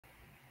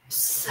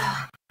So,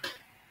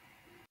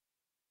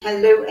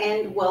 hello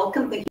and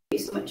welcome. Thank you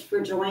so much for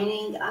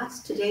joining us.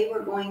 Today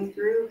we're going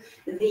through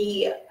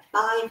the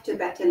 5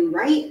 Tibetan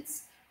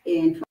Rites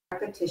in 12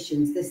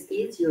 repetitions. This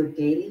is your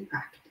daily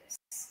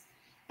practice.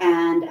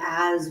 And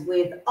as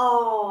with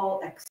all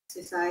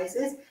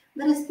exercises,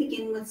 let us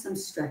begin with some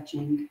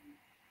stretching.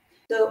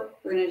 So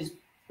we're going to just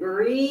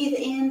breathe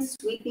in,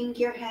 sweeping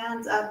your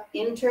hands up,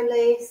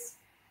 interlace,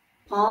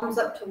 palms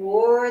up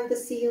toward the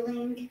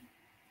ceiling.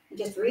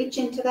 Just reach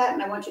into that,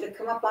 and I want you to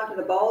come up onto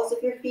the balls of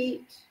your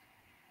feet.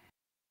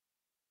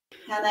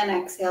 And then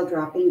exhale,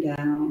 dropping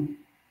down.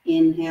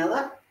 Inhale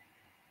up.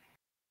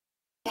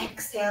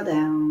 Exhale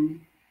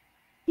down.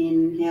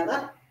 Inhale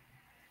up.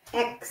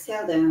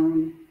 Exhale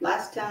down.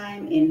 Last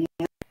time.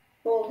 Inhale.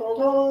 Hold,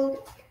 hold,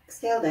 hold.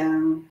 Exhale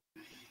down.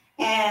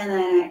 And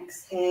then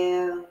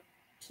exhale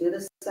to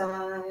the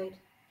side.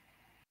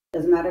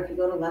 Doesn't matter if you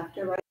go to left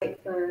or right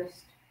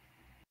first.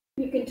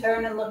 You can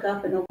turn and look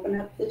up and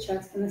open up the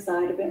chest and the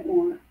side a bit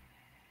more.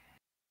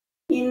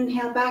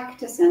 Inhale back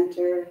to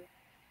center.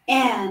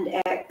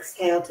 And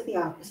exhale to the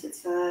opposite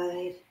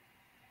side.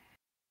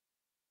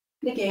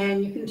 And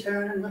again, you can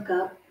turn and look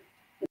up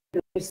the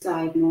other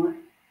side more.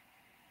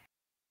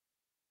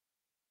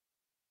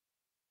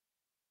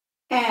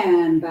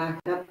 And back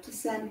up to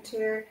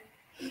center.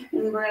 And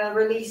we're going to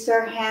release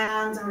our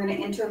hands and we're going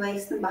to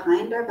interlace them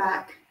behind our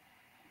back.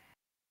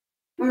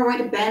 And we're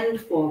going to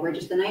bend forward,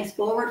 just a nice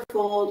forward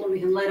fold, and we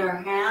can let our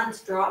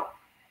hands drop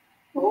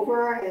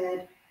over our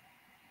head.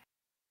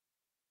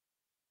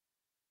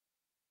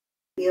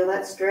 Feel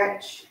that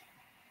stretch.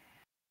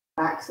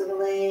 Backs of the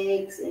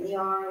legs, in the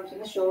arms,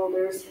 and the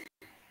shoulders.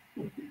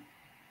 Take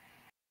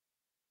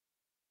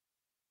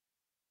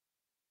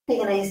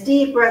a nice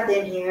deep breath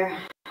in here.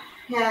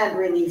 And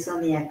release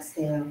on the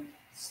exhale.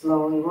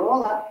 Slowly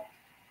roll up.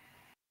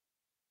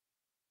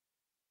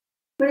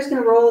 We're just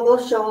going to roll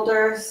those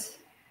shoulders.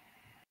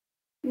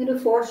 We're going to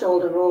do 4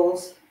 shoulder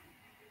rolls.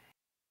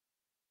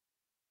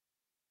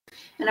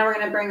 And now we're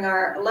going to bring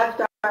our left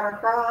arm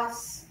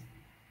across.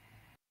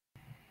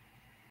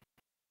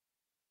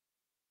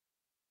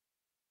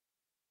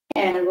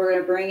 And we're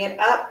going to bring it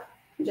up.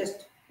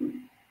 Just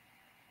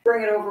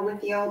bring it over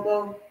with the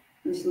elbow.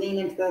 And just lean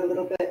into that a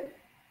little bit.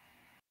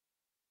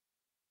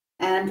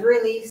 And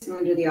release. And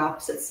we're going to do the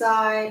opposite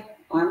side.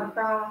 Arm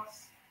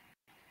across.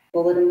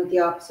 Pull it in with the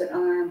opposite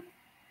arm.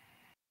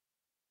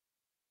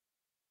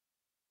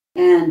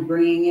 And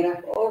bringing it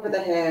up over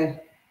the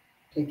head.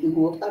 Taking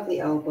hold of the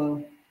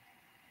elbow.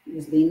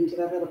 Just lean into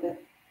that a little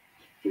bit.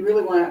 If you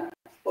really want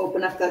to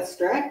open up that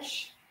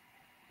stretch,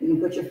 you can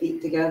put your feet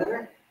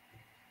together.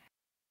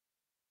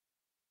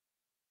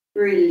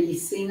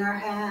 Releasing our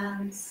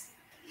hands.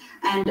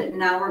 And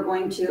now we're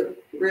going to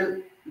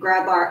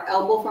grab our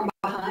elbow from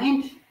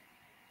behind.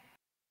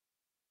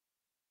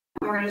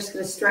 And we're just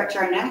going to stretch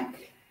our neck.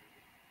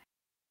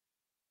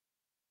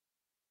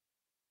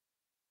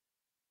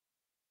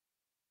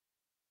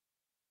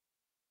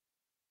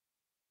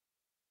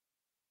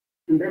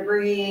 And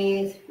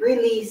breathe,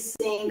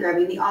 releasing,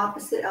 grabbing the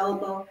opposite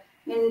elbow,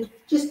 and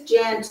just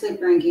gently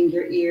bringing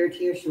your ear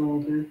to your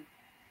shoulder.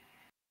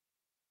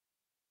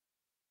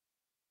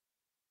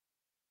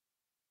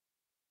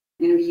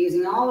 We're going to be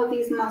using all of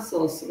these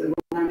muscles, so we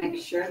want to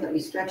make sure that we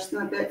stretch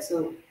them a bit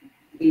so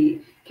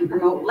we can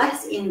promote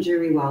less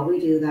injury while we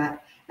do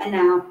that. And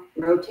now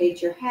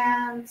rotate your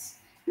hands.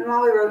 And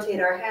while we rotate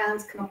our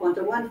hands, come up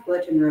onto one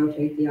foot and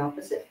rotate the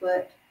opposite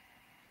foot.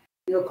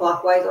 Go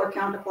clockwise or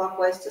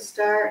counterclockwise to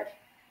start.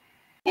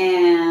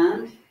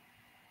 And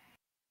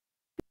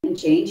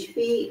change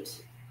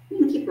feet.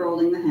 And keep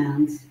rolling the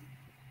hands.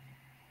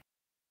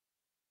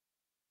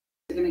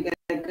 You're going to get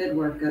a good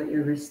workout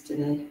your wrist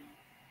today.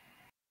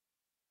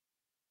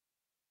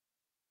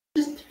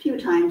 Just a few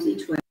times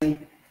each way.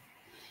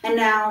 And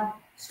now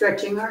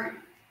stretching our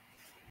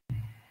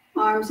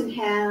arms and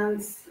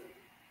hands.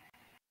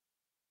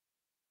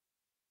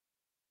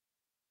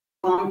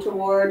 Palm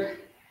toward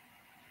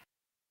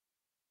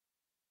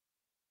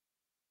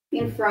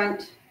in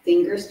front,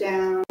 fingers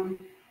down.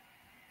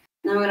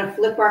 Now we're going to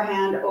flip our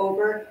hand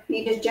over.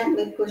 You're just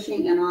gently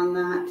pushing in on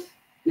that.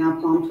 Now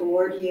palm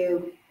toward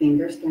you,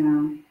 fingers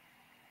down.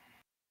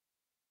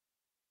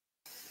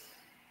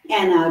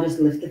 And now just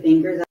lift the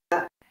fingers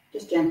up.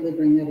 Just gently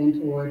bring that in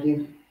toward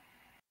you.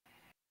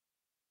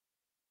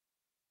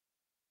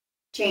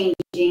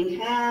 Changing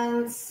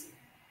hands.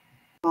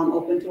 Palm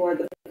open toward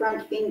the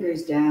front,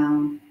 fingers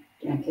down.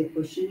 Gently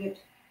pushing it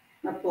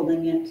or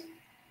pulling it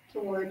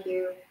toward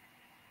you.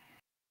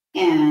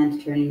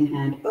 And turning the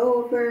hand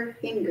over,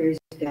 fingers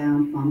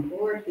down, palm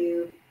toward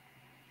you.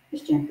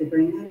 Just gently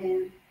bring that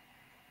in.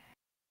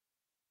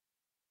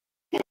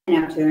 And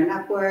now turn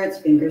upwards,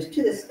 fingers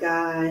to the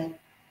sky,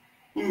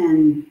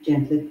 and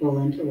gently pull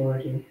in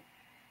toward you.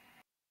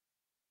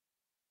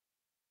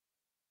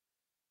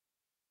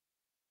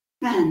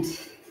 And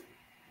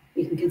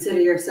you can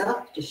consider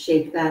yourself, just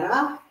shake that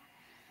off.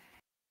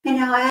 And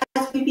now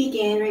as we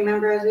begin,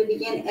 remember as we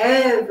begin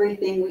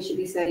everything, we should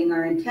be setting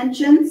our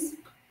intentions.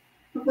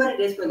 of what it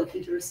is we're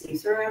looking to receive.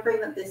 So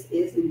remembering that this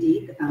is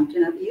indeed the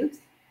fountain of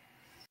youth.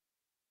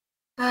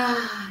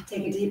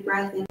 Take a deep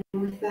breath in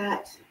with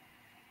that.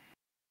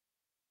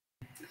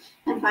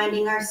 And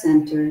finding our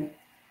center.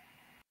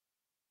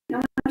 I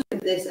want to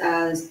think of this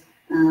as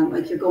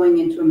like you're going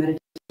into a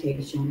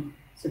meditation.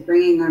 So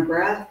bringing our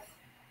breath,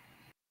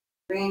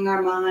 bringing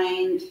our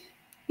mind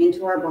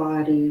into our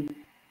body,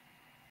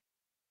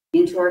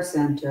 into our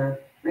center,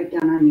 right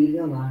down our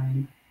medial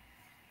line.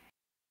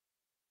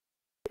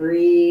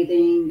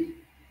 Breathing.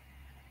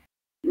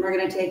 And we're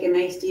going to take a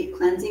nice deep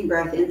cleansing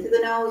breath in through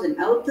the nose and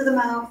out through the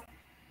mouth.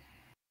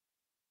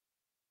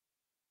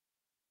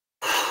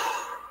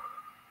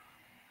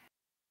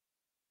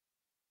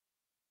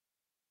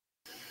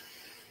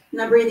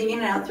 Now breathing in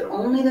and out through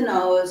only the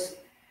nose.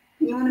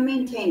 You want to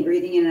maintain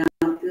breathing in and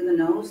out through the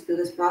nose through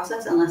this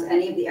process. Unless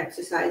any of the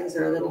exercises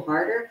are a little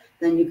harder,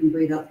 then you can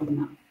breathe out through the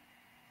mouth.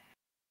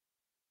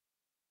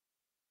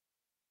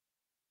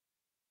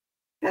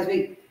 As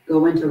we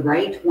go into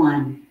right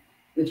one,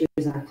 which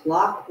is our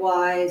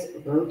clockwise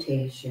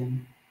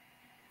rotation.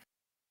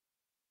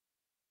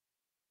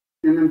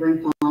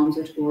 Remembering palms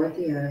are toward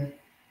the earth.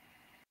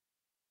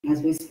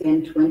 As we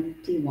spin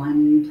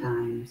 21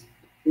 times.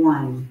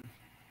 1,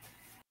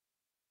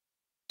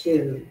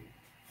 2,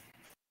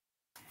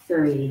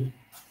 3,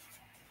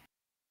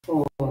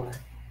 4,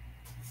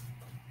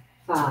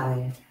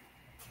 5,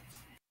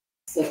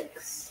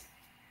 6,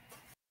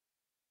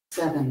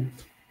 7,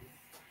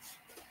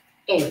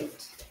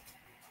 8,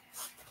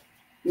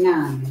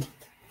 9,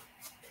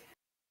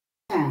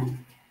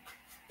 10,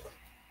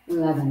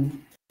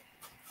 11,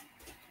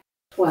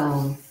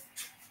 12,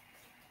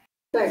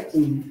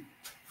 13,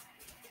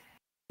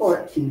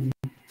 14,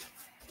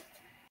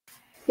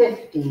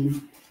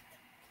 15,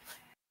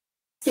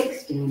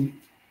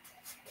 16,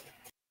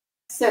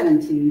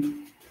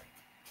 17,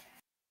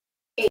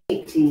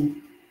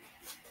 18,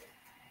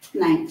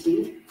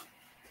 19,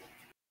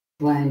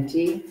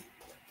 20,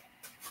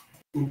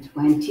 and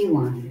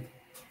 21.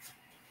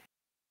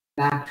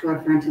 Back to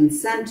our front and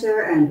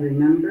center, and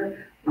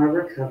remember our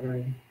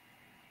recovery.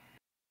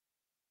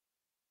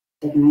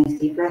 Take a nice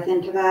deep breath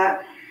into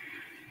that.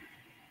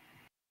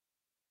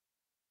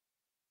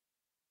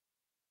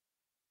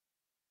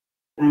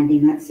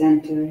 Finding that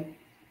center.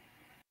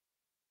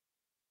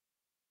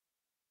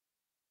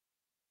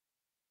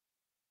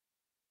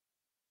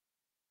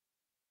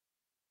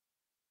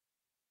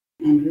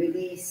 And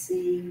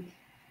releasing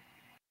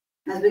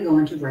as we go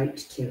into right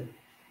two.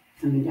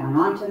 Coming down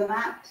onto the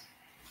mat.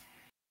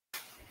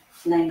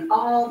 Laying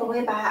all the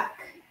way back.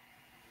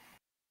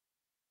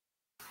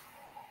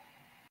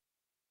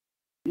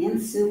 In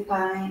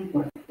supine,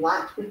 we're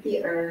flat with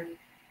the earth.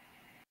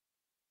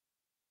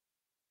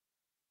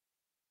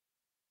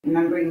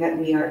 Remembering that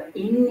we are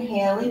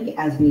inhaling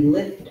as we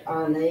lift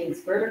our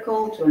legs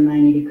vertical to a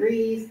 90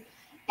 degrees.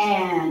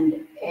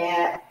 And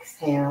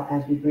exhale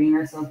as we bring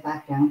ourselves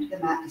back down to the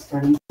mat to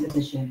starting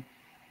position.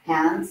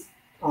 Hands,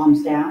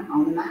 palms down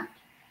on the mat.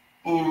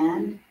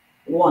 And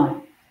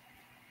 1.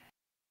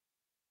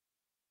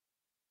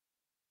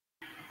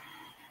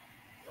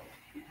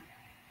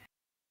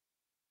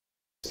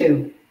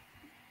 2.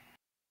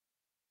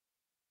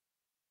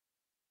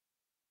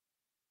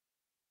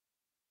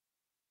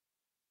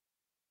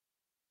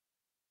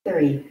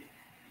 3.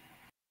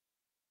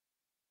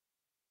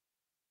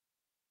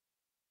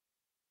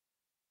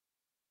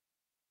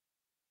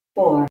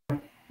 4.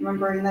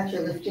 Remembering that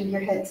you're lifting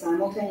your head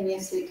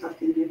simultaneously,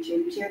 tucking your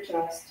chin to your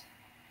chest.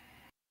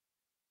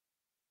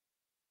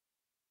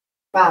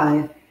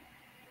 5.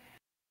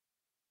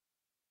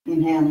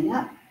 Inhaling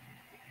up.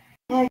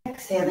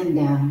 Exhaling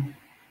down.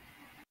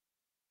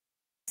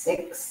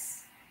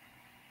 6.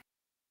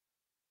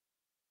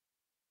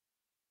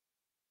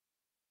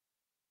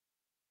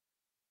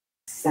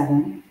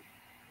 7.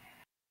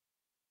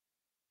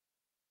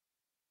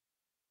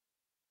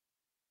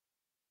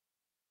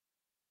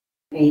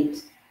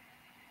 8.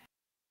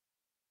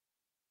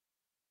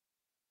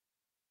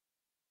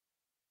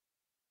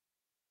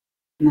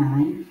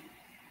 9.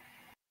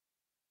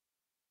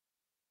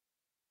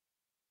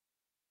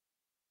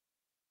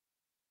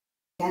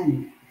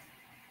 10.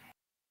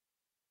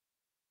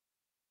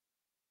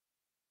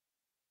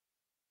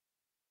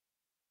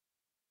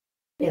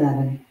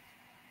 11.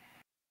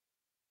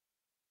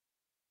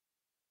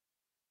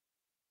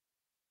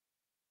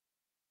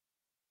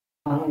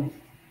 12.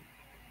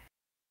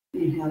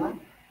 Inhale up.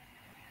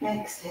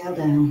 Exhale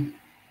down.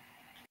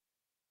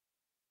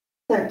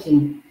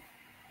 13.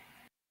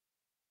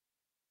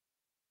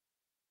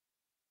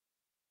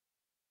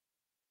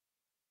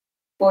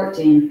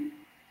 14.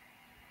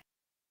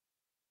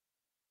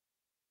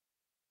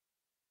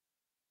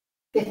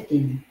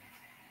 15.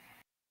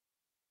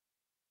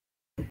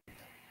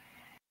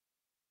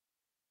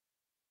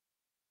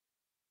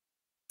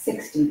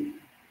 16.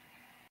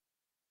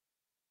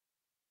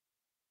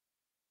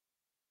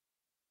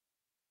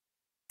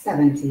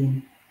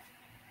 17.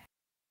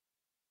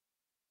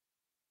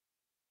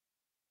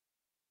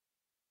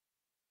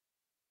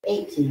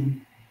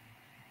 18.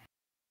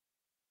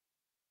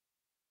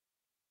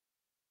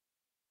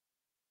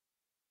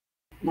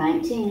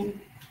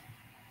 19.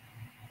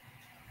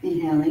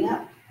 Inhaling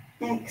up,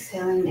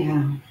 exhaling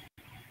down.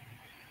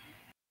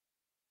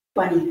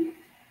 20.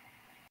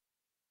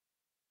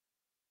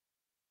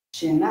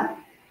 Chin up,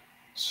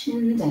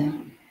 chin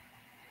down.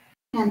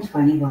 And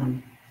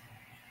 21.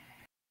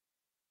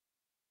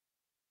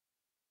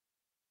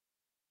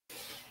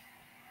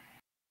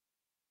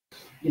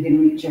 You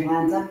can reach your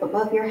hands up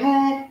above your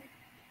head.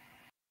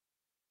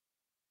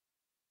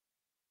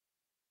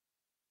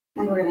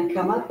 And we're going to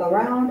come up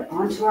around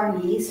onto our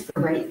knees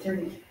for right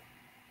 3.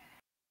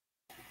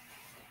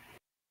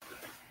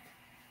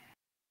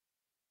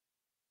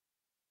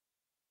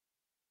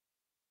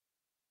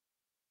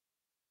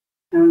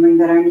 Remembering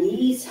that our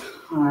knees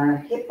are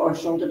hip or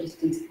shoulder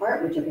distance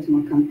apart, whichever is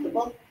more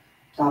comfortable.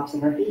 Tops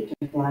of our feet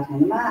are flat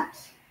on the mat.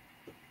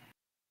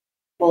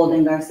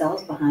 Holding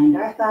ourselves behind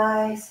our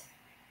thighs,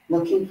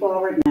 looking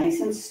forward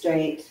nice and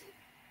straight.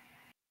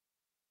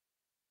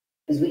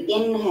 As we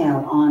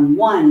inhale on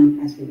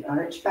 1, as we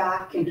arch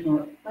back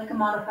into like a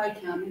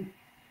modified camel.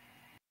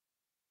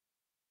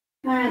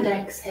 And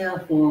exhale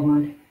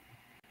forward,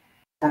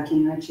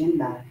 tucking our chin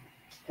back,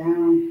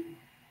 down.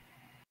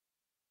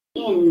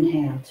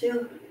 Inhale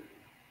 2.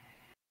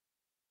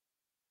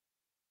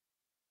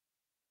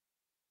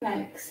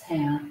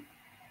 Exhale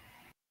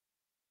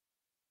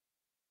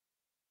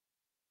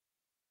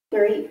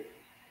 3.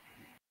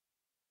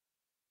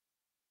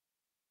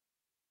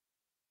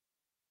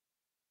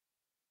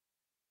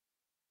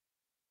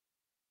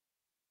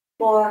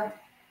 4.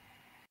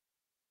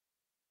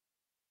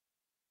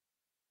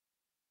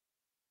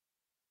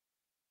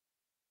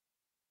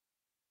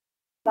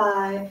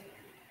 5.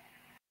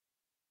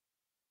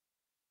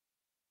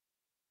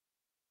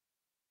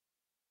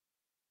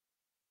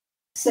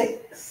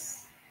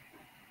 6.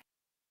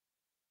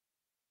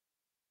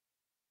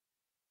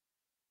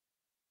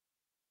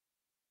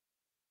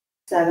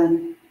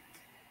 7.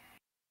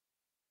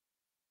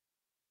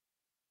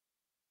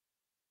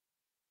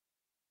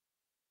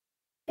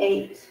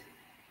 8.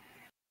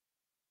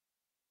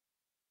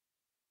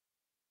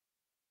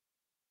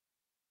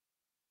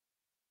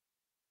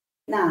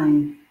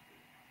 9.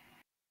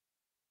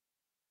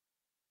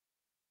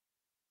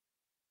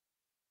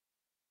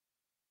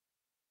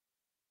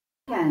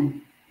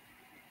 10.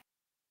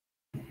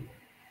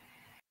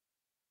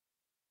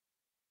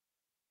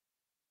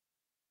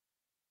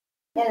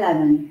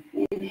 11.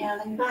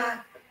 Inhaling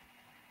back,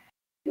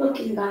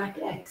 looking back,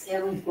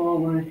 exhaling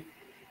forward,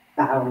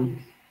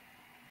 bowing.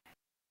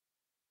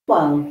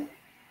 12.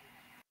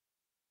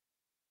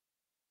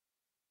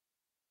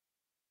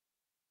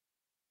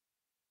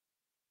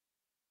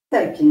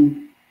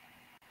 13.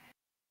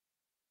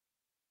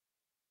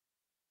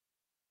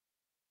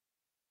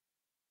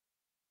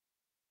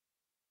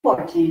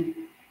 14.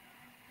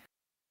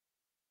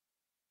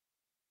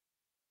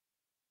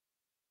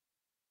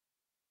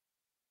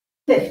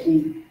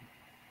 15.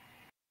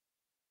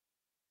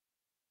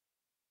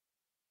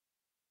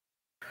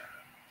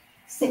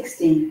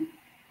 16.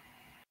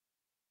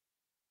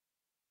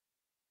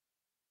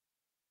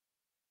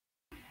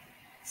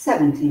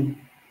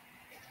 17.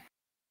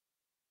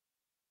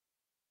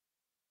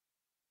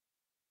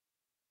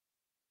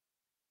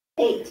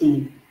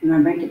 18.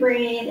 Remembering to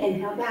breathe,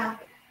 inhale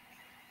back,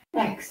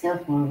 exhale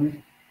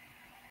forward.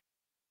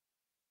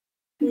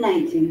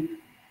 19.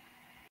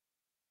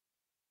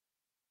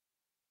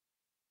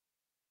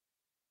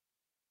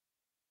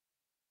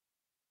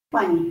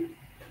 20.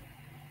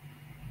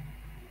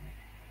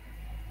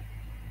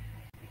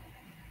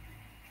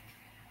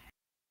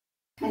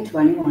 And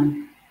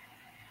 21.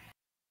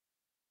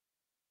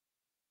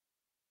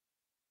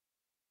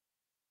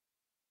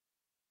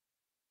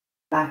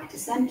 Back to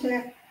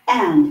center,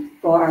 and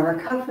for our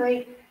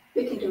recovery,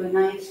 we can do a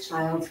nice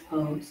child's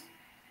pose.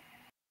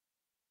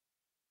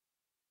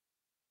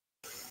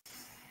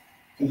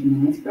 Taking a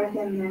nice breath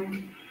in there.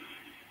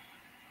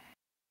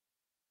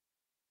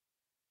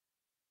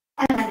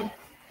 And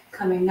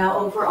coming now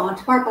over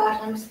onto our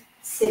bottoms,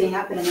 sitting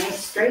up in a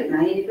nice straight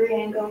 90-degree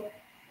angle.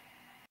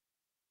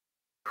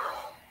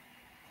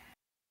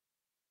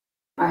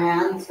 Our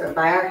hands are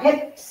by our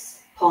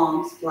hips,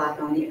 palms flat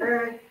on the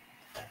earth.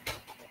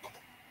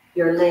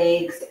 Your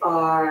legs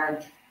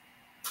are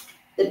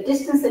the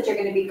distance that you're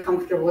going to be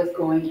comfortable with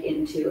going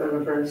into a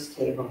reverse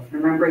table.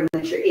 Remembering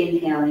that you're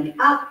inhaling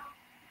up,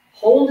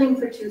 holding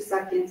for 2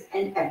 seconds,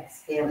 and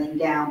exhaling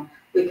down.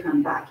 We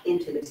come back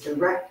into this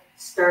direct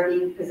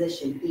starting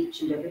position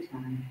each and every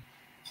time.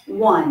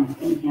 1,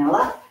 inhale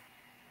up.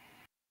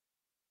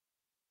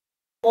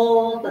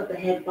 Hold, let the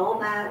head fall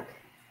back.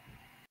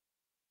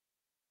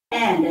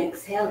 And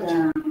exhale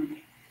down.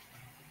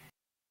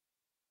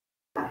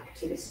 Back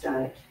to the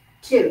start.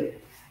 2,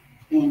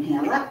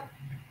 inhale up.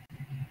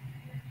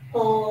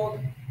 Hold.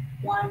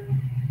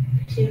 1,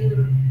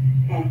 2,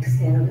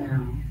 exhale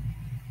down.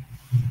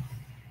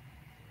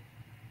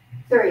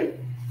 3.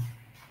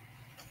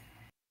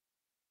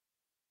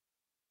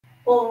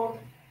 Hold.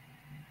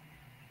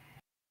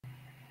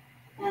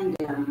 And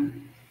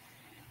down.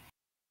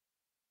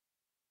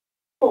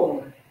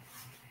 4.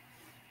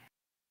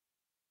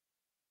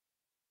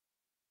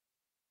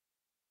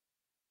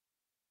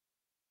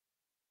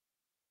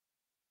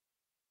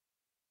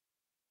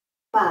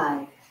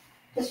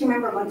 Just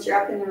remember, once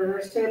you're up in the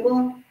reverse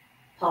table,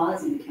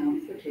 pause and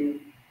count for 2.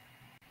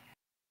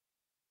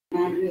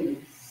 And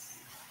release.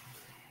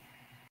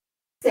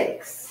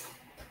 6.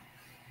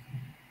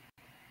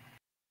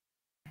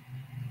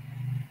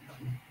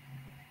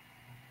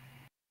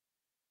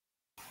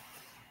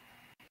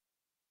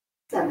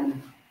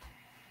 7.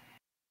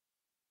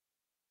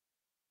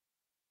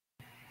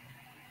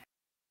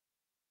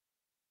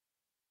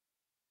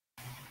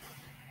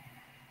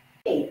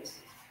 8.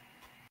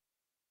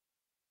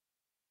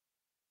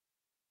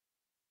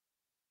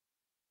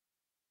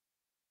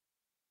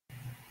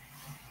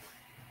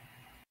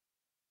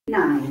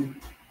 9.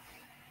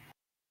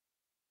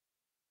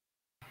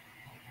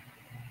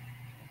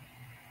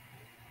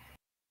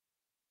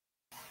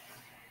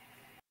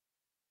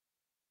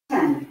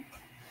 10.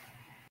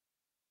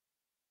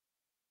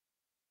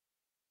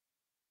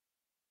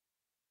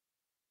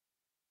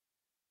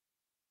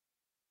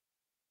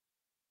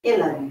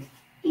 11.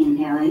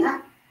 Inhaling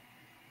up.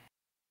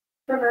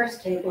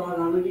 Reverse table,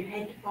 allowing your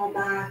head to fall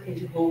back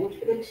as you hold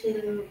for the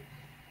 2.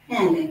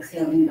 And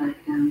exhaling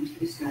back down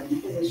to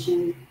starting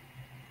position.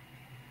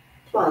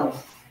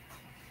 12.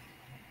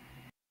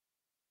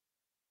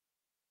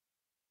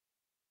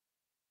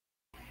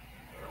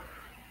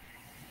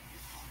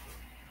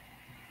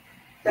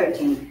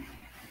 13.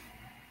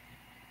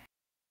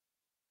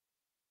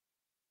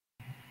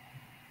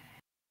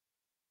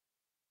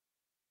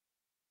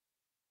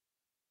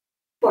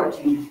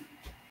 14.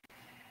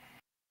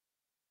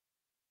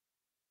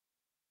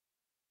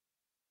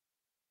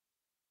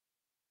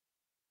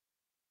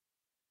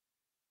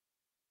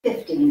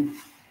 15.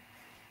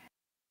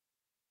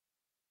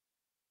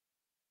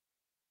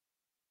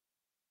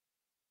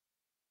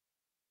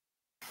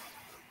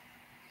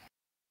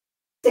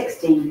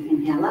 16.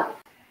 Inhale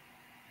up.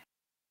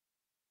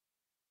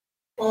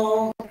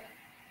 Hold.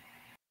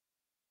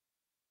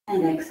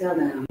 And exhale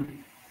down.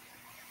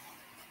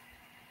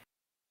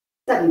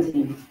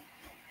 17.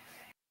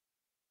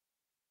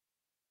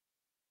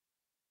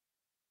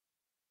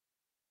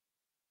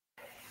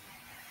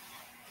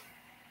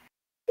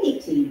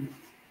 18.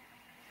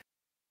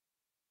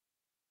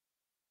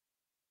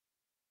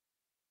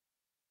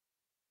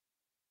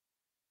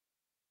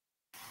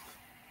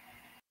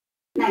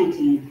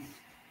 19.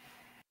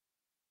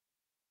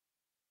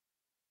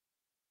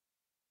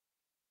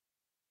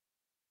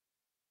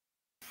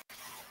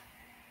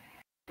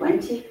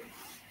 20.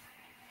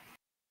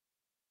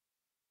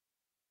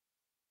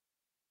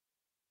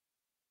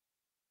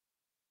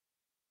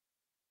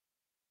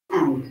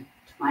 And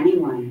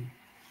 21.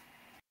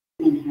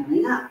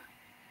 Inhaling up.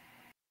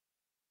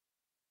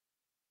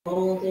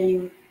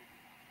 Holding.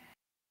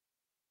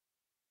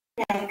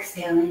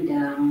 Exhaling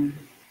down.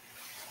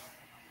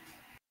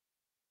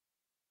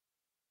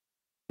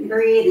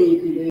 Breathe, and you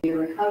can do your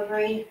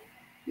recovery,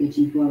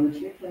 reaching forward to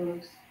your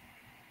toes.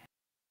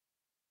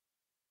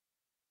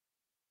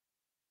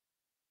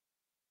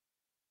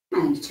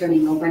 And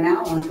turning over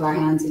now onto our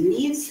hands and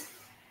knees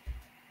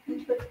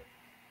into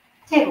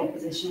a table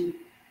position.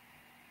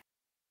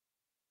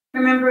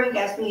 Remembering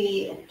as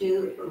we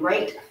do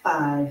right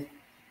 5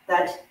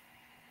 that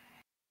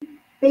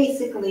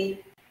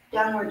basically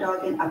downward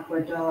dog and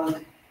upward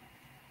dog,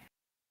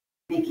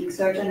 making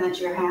certain that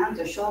your hands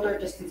are shoulder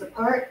distance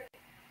apart.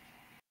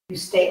 You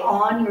stay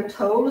on your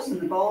toes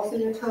and the balls of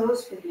your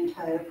toes for the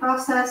entire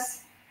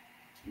process.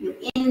 You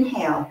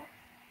inhale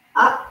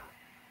up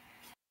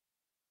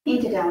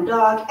into down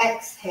dog,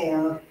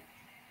 exhale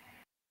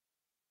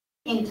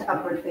into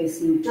upward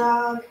facing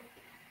dog.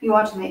 You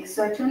want to make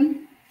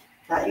certain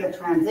that your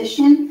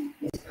transition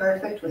is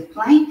perfect with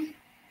plank.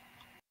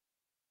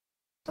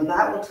 So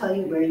that will tell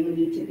you where you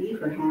need to be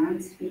for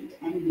hands, feet,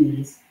 and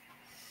knees.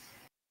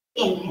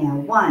 Inhale,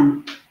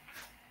 1.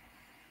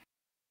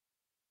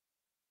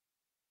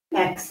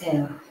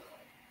 Exhale,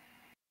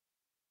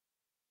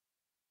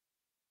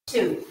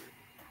 2.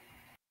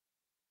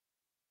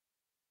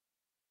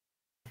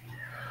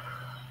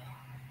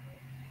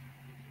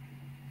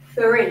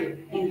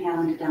 3. Inhale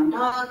into down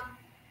dog.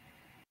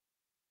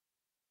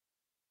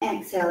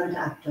 Exhale into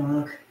up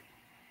dog.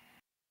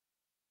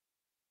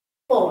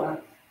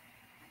 4.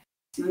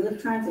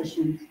 Smooth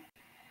transitions.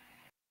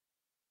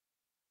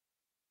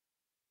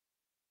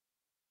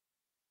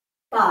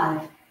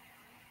 5.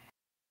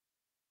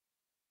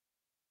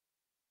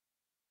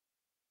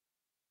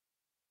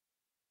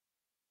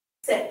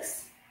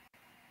 6.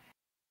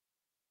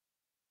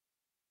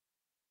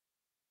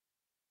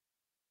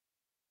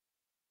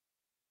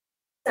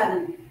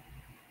 7.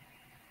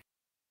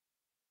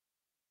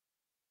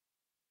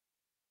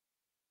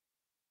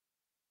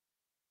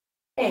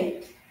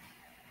 8.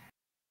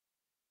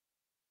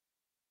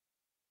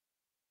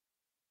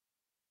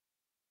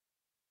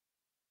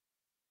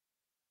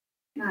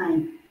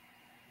 9.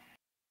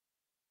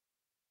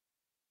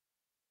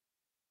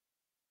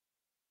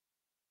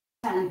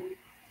 10.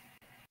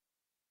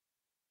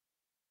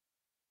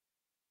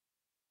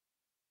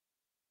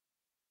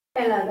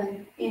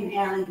 11.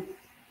 Inhaling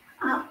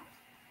up.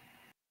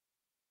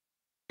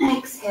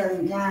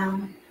 Exhaling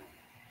down.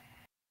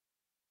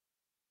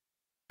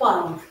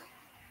 12.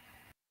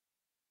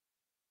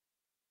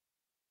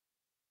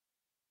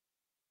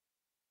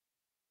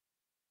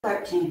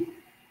 13,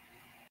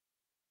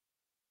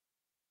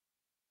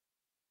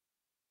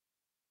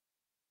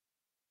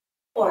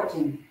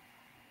 14,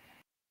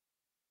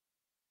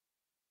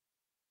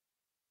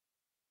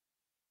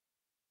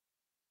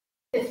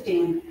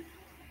 15,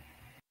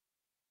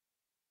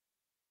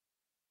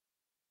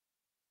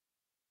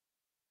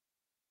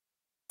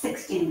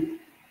 16,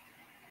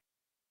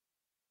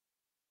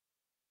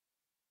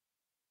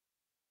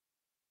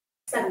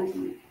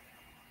 17,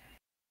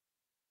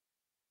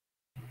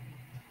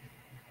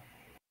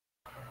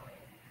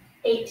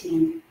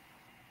 18,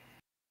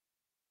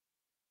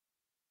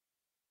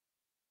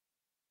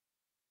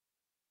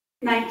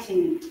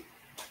 19,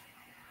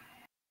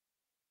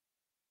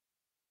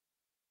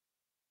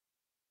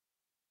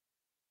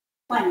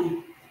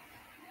 20,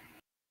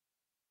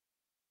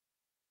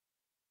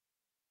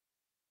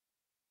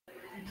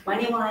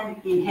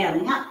 21,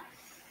 inhaling up,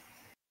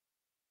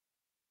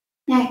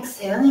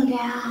 exhaling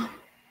down,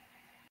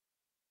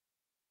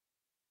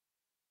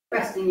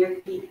 resting your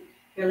feet,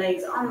 your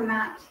legs on the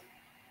mat,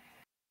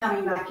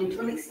 coming back into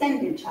an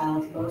extended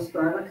child's pose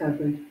for our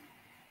recovery.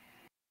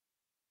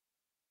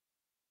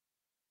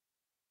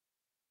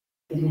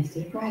 Take a nice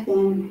deep breath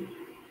in.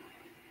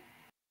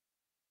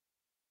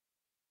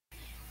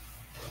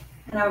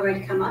 And now we're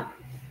going to come up.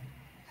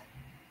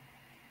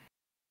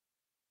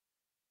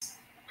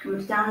 Come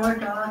to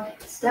downward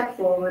dog, step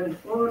forward and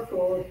forward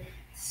fold.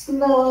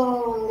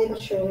 Slowly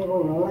but surely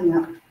we're rolling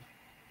up.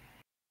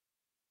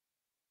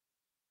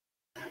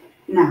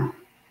 Now,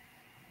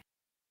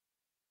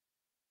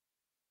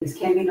 this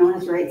can be known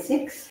as right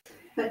six,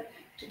 but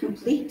to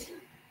complete,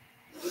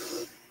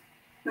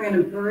 we're going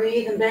to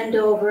breathe and bend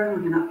over. We're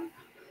going to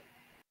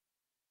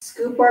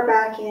scoop our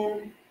back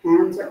in.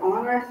 Hands are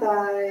on our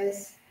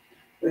thighs.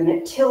 We're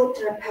going to tilt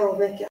our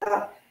pelvic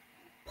up,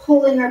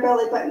 pulling our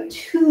belly button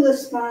to the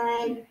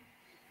spine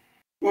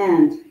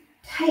and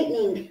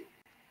tightening.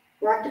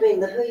 We're activating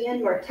the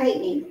Huyin. We're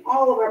tightening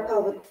all of our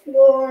pelvic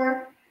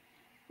floor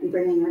and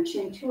bringing our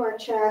chin to our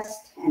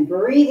chest and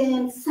breathe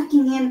in,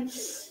 sucking in.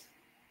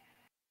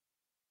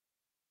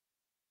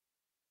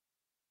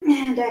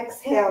 And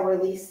exhale,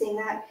 releasing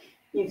that.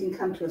 You can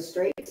come to a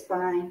straight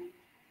spine.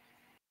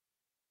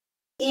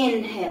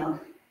 Inhale,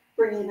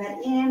 bringing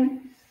that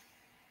in,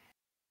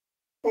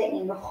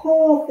 tightening the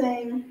whole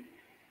thing.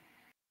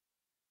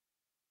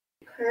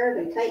 Curve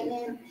and tighten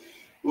in,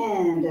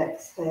 and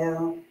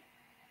exhale.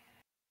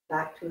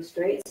 Back to a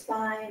straight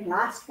spine.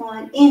 Last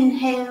one,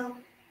 inhale.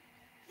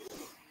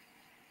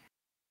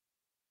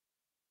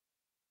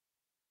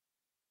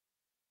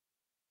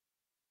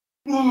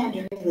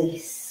 And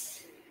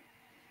release.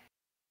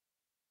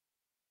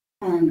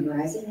 And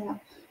rising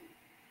up.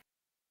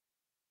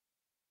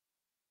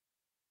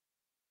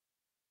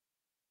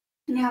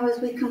 Now as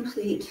we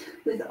complete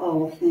with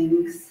all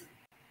things,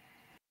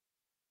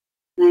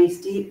 nice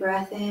deep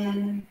breath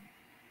in.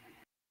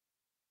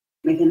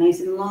 Make a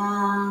nice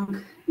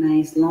long,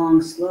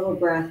 slow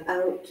breath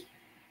out.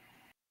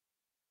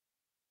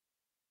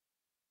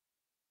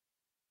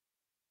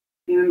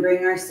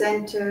 Remembering our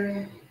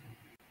center.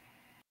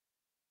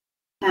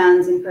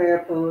 Hands in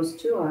prayer pose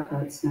to our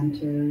heart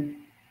center.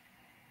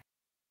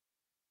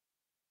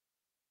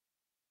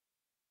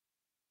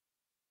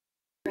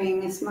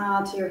 Bring a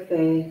smile to your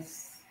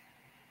face.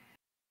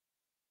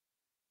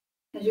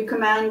 As you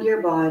command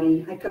your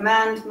body, I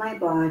command my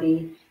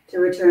body to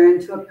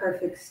return to a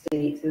perfect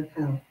state of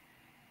health.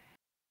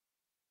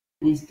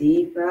 Nice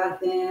deep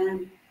breath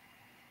in.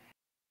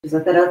 Just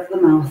let that out through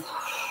the mouth.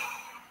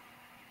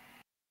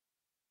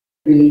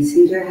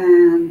 Releasing your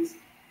hands.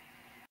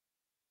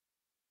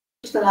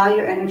 Just allow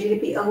your energy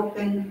to be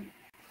open.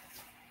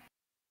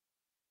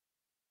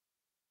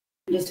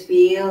 Just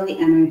feel the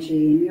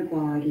energy in your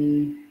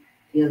body.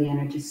 Feel the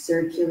energy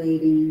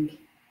circulating.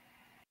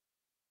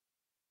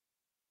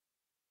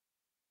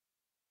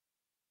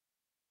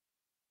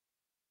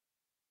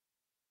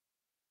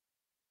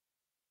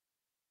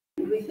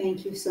 And we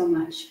thank you so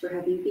much for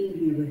having been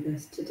here with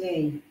us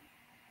today.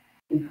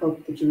 We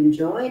hope that you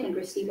enjoyed and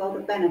receive all the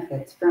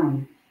benefits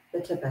from the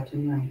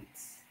Tibetan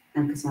Rites.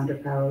 I'm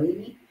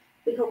Cassaundra.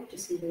 We hope to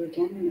see you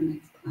again in the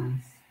next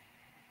class.